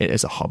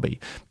as a hobby.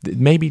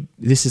 Maybe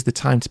this is the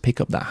time to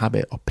pick up that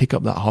habit or pick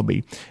up that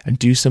hobby and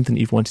do something that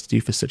you've wanted to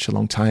do for such a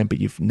long time, but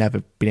you've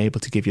never been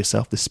able to give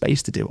yourself the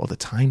space to do it or the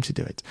time to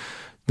do it.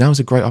 Now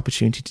is a great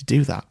opportunity to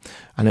do that.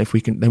 And if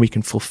we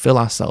can fulfill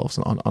ourselves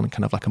on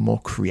kind of like a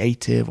more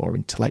creative or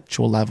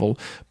intellectual level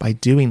by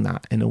doing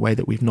that in a way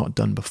that we've not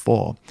done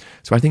before.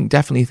 So I think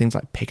definitely things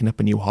like picking up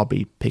a new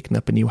hobby, picking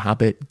up a new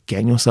habit,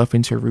 getting yourself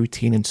into a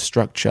routine and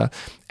structure,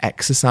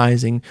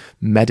 exercising,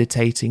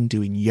 meditating,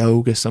 doing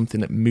yoga,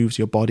 something that moves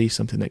your body,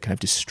 something that kind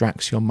of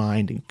distracts your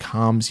mind and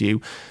calms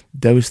you.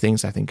 Those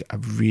things I think are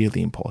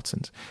really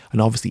important. And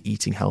obviously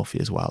eating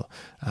healthy as well.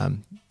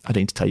 I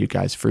don't need to tell you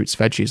guys, fruits,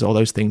 veggies, all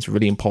those things are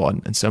really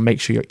important. And so make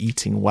sure you're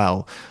eating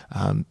well,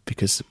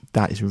 because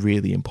that is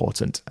really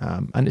important.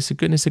 And it's a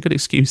good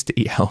excuse to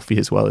eat healthy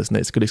as well, isn't it?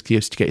 It's a good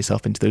excuse to get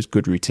yourself into those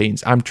good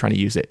routines. I'm trying to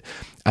use it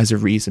as a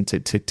reason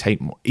to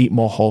eat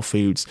more whole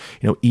foods,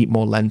 eat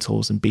more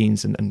lentils and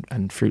beans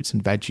and fruits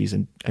and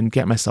veggies, and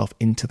get myself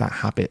into that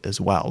habit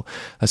as well.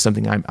 That's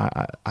something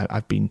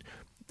I've been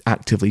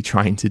actively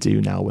trying to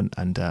do now,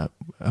 and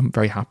I'm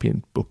very happy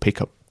and will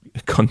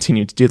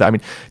continue to do that. I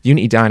mean,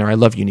 Unity Diner, I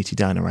love Unity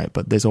Diner, right?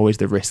 But there's always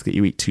the risk that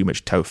you eat too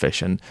much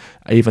toefish. And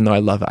even though I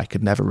love it, I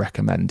could never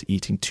recommend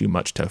eating too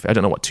much toefish. I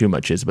don't know what too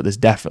much is, but there's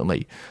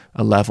definitely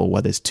a level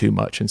where there's too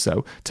much. And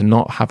so to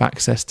not have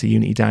access to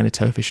Unity Diner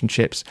toefish and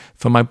chips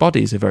for my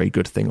body is a very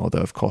good thing.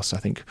 Although, of course, I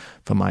think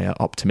for my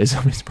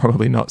optimism, it's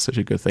probably not such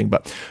a good thing.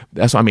 But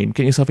that's what I mean.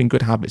 Getting yourself in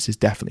good habits is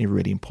definitely a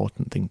really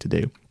important thing to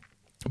do.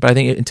 But I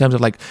think in terms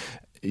of like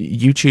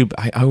YouTube,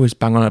 I always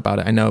bang on about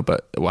it, I know,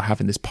 but we're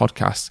having this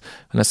podcast,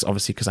 and that's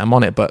obviously because I'm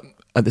on it, but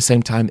at the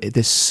same time,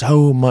 there's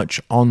so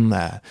much on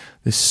there.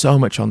 There's so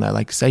much on there.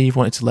 Like, say you've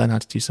wanted to learn how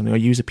to do something, or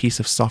use a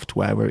piece of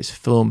software, where it's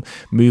film,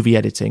 movie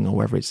editing, or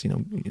whether it's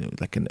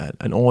like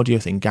an audio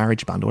thing,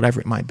 GarageBand, or whatever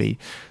it might be.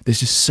 There's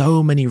just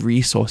so many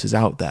resources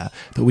out there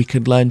that we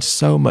could learn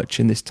so much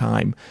in this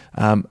time,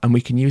 and we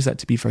can use that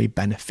to be very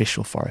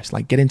beneficial for us.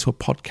 Like, get into a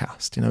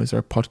podcast. Is there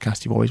a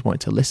podcast you've always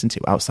wanted to listen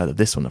to outside of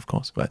this one, of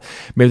course? But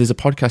maybe there's a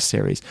podcast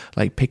series.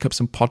 Like, pick up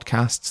some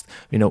podcasts.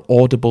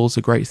 Audible's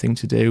a great thing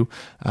to do.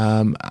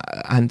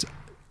 And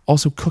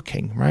also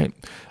cooking, right?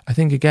 I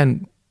think,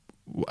 again,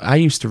 I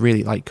used to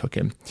really like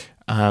cooking.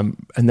 And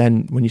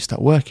then when you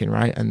start working,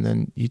 right, and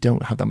then you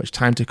don't have that much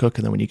time to cook,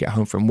 and then when you get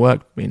home from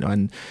work,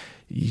 and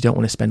you don't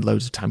want to spend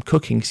loads of time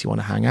cooking because you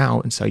want to hang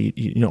out, and so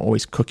you're not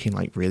always cooking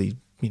like really,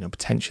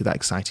 potentially that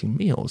exciting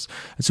meals.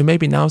 And so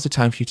maybe now's the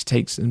time for you to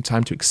take some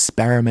time to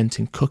experiment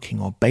in cooking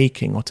or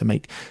baking, or to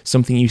make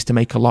something you used to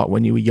make a lot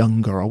when you were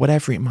younger, or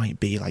whatever it might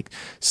be, like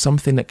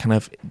something that kind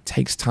of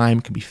takes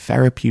time, can be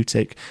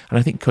therapeutic. And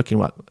I think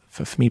cooking,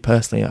 for me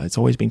personally, it's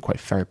always been quite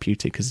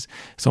therapeutic, because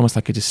it's almost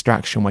like a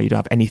distraction where you don't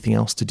have anything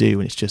else to do,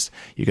 and it's just,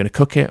 you're going to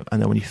cook it,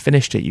 and then when you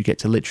finished it, you get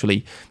to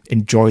literally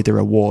enjoy the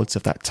rewards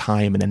of that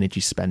time and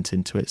energy spent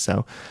into it.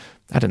 So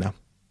I don't know.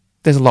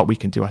 There's a lot we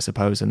can do, I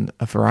suppose, and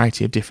a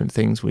variety of different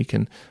things we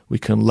can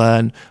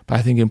learn. But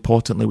I think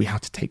importantly, we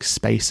have to take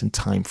space and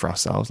time for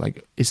ourselves.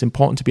 Like, it's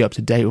important to be up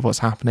to date with what's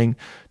happening,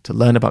 to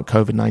learn about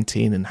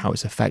COVID-19 and how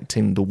it's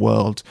affecting the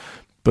world.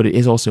 But it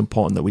is also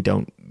important that we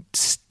don't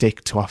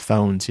stick to our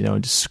phones,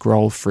 and just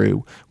scroll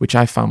through, which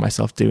I found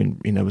myself doing,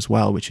 as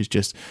well, which is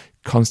just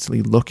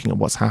constantly looking at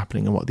what's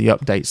happening and what the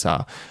updates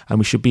are. And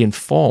we should be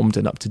informed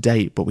and up to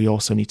date, but we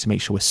also need to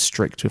make sure we're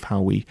strict with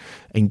how we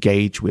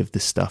engage with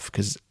this stuff,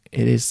 because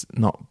it is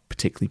not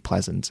particularly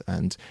pleasant,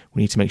 and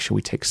we need to make sure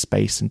we take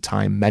space and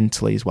time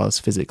mentally as well as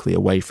physically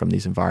away from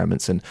these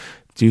environments, and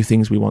do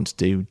things we want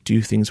to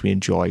do things we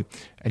enjoy,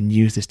 and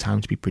use this time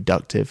to be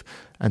productive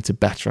and to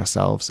better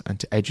ourselves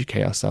and to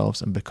educate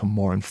ourselves and become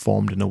more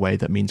informed in a way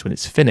that means when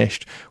it's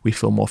finished, we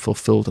feel more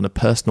fulfilled on a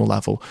personal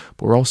level,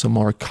 but we're also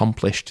more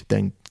accomplished,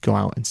 then go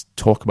out and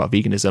talk about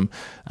veganism,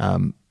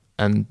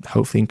 and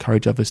hopefully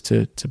encourage others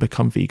to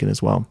become vegan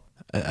as well.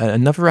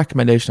 Another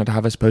recommendation I'd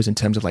have, I suppose, in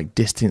terms of like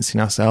distancing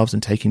ourselves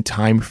and taking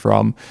time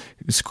from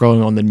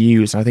scrolling on the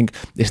news. And I think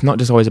it's not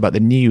just always about the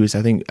news.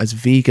 I think as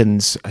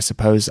vegans, I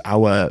suppose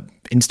our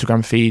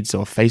Instagram feeds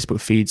or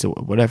Facebook feeds or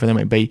whatever they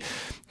might be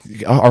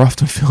are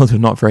often filled with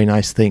not very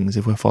nice things.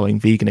 If we're following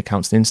vegan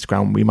accounts on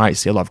Instagram, we might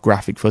see a lot of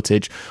graphic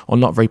footage or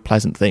not very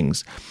pleasant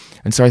things.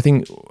 And so I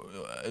think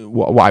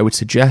what I would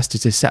suggest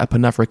is to set up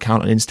another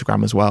account on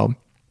Instagram as well.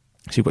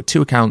 So you've got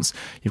two accounts.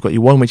 You've got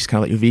your one, which is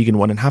kind of like your vegan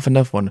one, and have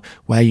another one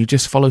where you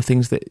just follow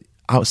things that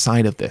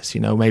outside of this,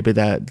 maybe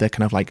they're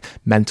kind of like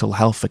mental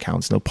health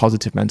accounts,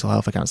 positive mental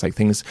health accounts, like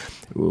things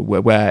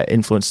where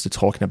influencers are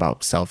talking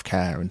about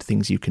self-care and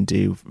things you can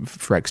do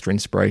for extra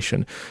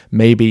inspiration.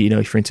 Maybe,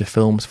 if you're into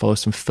films, follow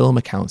some film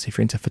accounts. If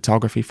you're into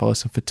photography, follow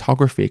some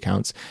photography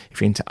accounts. If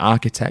you're into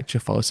architecture,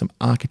 follow some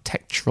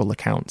architectural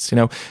accounts,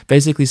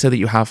 basically so that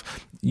you have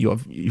your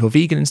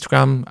vegan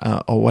Instagram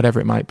or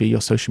whatever it might be,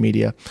 your social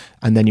media,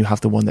 and then you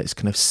have the one that's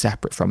kind of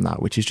separate from that,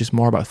 which is just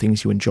more about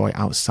things you enjoy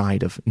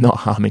outside of not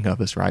harming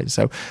others, right?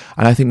 So,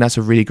 and I think that's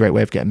a really great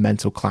way of getting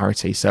mental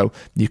clarity. So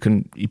you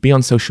can be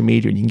on social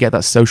media and you can get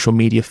that social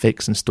media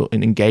fix and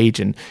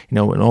engage and and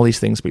all these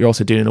things, but you're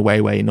also doing it in a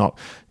way where you're not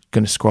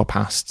going to scroll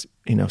past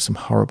some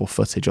horrible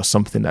footage or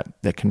something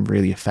that can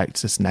really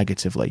affect us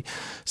negatively.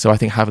 So I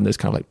think having those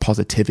kind of like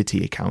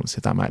positivity accounts,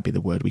 if that might be the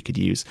word we could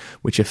use,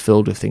 which are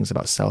filled with things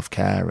about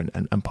self-care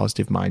and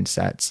positive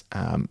mindsets,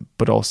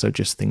 but also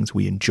just things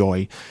we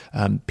enjoy,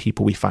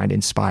 people we find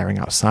inspiring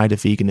outside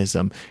of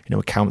veganism,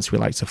 accounts we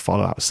like to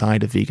follow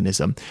outside of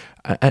veganism,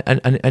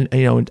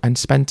 and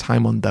spend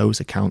time on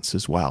those accounts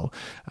as well,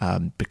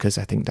 because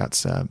I think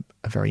that's a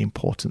very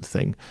important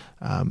thing.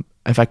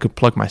 If I could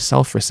plug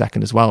myself for a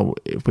second as well,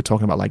 if we're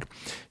talking about like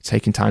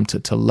taking time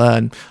to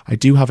learn, I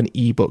do have an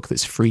ebook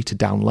that's free to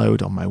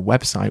download on my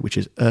website, which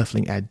is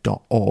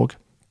earthlinged.org.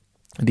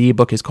 The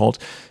ebook is called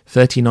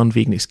 30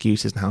 Non-Vegan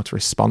Excuses and How to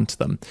Respond to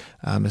Them.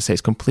 I say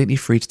it's completely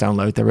free to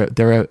download.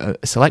 There are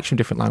a selection of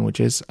different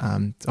languages.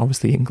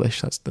 Obviously English,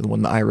 that's the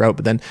one that I wrote,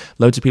 but then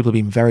loads of people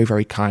have been very,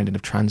 very kind and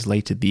have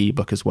translated the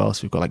ebook as well.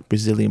 So we've got like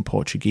Brazilian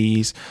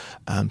Portuguese,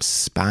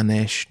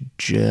 Spanish,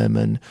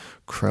 German,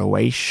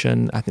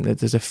 Croatian. I think that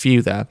there's a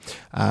few there.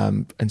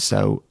 And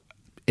so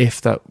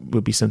if that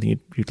would be something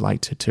you'd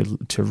like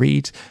to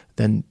read,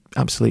 then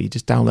absolutely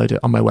just download it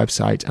on my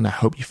website, and I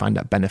hope you find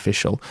that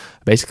beneficial.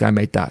 Basically, I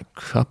made that a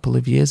couple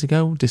of years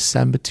ago,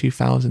 December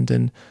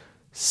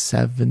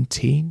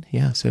 2017.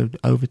 Yeah, so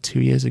over 2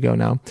 years ago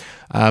now,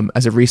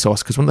 as a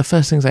resource, because one of the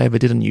first things I ever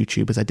did on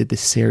YouTube is I did this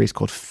series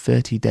called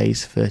 30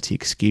 Days, 30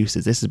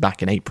 Excuses. This is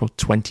back in April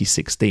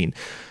 2016.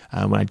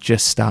 When I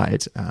just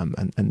started,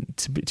 and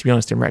to be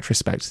honest, in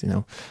retrospect,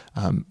 I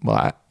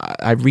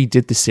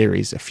redid the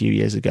series a few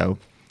years ago,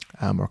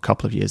 or a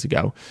couple of years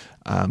ago,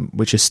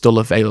 which is still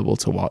available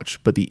to watch,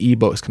 but the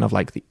ebook is kind of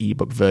like the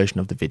ebook version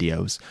of the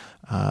videos.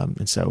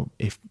 And so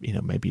if,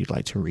 maybe you'd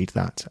like to read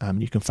that,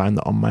 you can find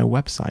that on my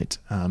website.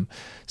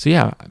 So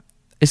yeah,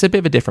 it's a bit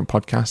of a different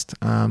podcast.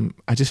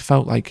 I just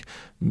felt like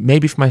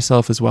maybe for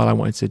myself as well, I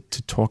wanted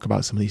to talk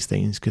about some of these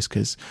things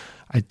because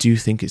I do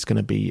think it's going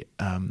to be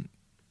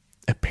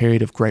a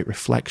period of great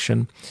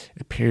reflection,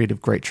 a period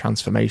of great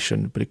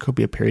transformation, but it could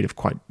be a period of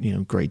quite,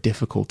 great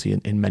difficulty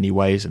in many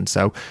ways. And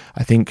so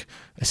I think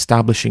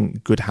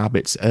establishing good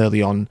habits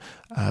early on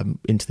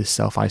into this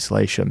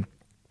self-isolation,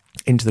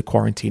 into the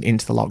quarantine,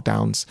 into the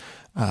lockdowns,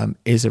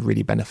 is a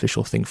really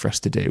beneficial thing for us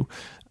to do.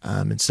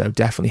 And so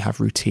definitely have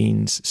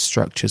routines,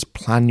 structures,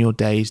 plan your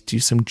days, do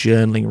some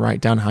journaling, write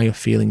down how you're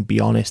feeling,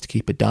 be honest,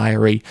 keep a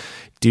diary,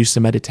 do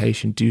some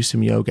meditation, do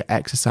some yoga,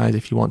 exercise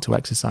if you want to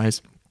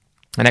exercise.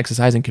 And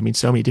exercising can mean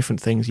so many different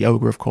things.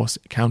 Yoga, of course,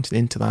 counted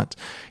into that.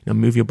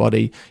 move your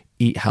body,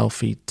 eat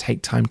healthy,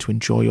 take time to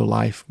enjoy your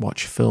life,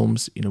 watch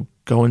films,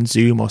 go on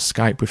Zoom or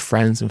Skype with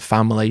friends and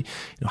family,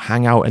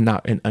 hang out in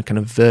kind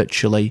of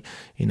virtually,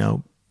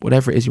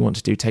 whatever it is you want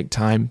to do, take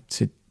time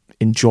to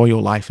enjoy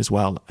your life as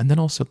well. And then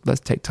also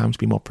let's take time to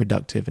be more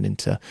productive and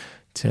to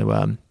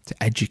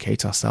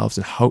educate ourselves,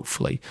 and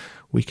hopefully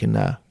we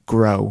can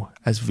grow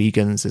as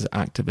vegans, as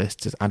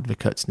activists, as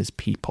advocates, and as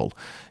people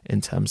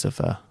in terms of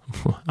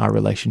our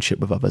relationship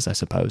with others, I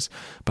suppose.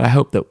 But I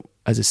hope that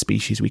as a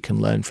species we can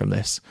learn from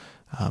this.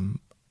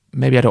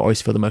 Maybe I don't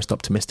always feel the most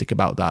optimistic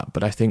about that,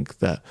 but I think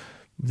that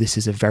this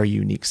is a very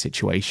unique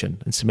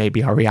situation, and so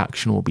maybe our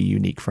reaction will be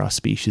unique for our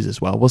species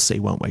as well. We'll see,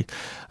 won't we?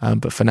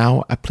 But for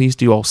now, please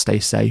do all stay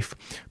safe.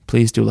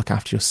 Please do look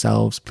after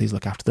yourselves. Please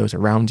look after those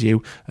around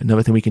you.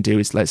 Another thing we can do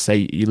is, let's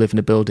say you live in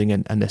a building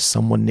and there's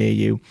someone near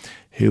you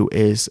who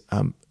is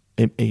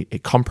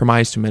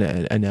compromised from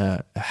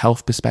a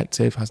health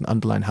perspective, has an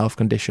underlying health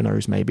condition, or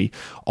is maybe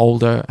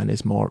older and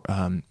is more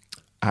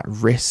at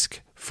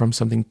risk from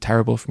something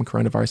terrible from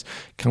coronavirus.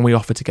 Can we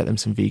offer to get them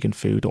some vegan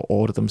food or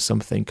order them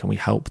something? Can we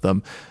help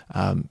them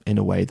in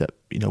a way that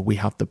we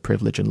have the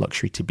privilege and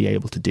luxury to be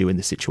able to do in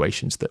the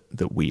situations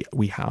that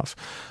we have?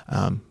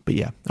 But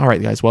yeah, all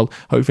right, guys. Well,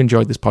 hope you've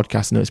enjoyed this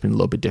podcast. I know it's been a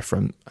little bit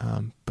different,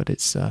 but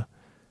it's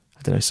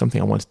something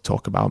I wanted to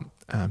talk about.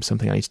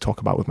 Something I need to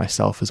talk about with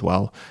myself as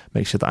well.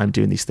 Make sure that I'm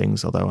doing these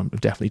things, although I'm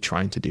definitely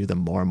trying to do them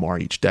more and more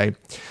each day.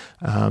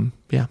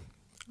 Yeah.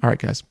 All right,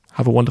 guys.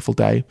 Have a wonderful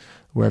day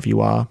wherever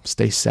you are.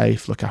 Stay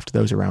safe. Look after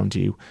those around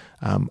you.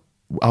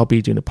 I'll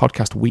be doing a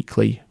podcast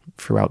weekly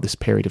throughout this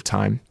period of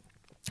time,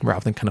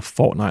 rather than kind of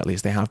fortnightly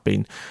as they have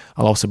been.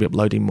 I'll also be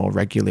uploading more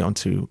regularly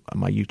onto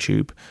my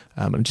YouTube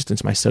and just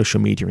into my social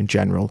media in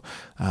general.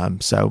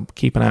 So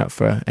keep an eye out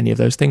for any of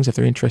those things if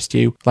they interest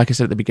you. Like I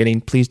said at the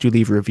beginning, please do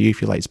leave a review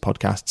if you like these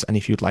podcasts. And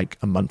if you'd like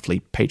a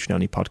monthly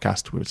Patreon-only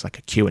podcast where it's like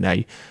a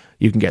Q&A,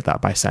 you can get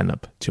that by signing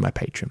up to my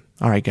Patreon.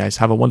 All right, guys,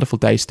 have a wonderful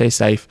day. Stay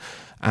safe,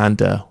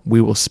 and we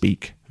will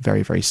speak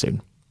very, very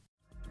soon.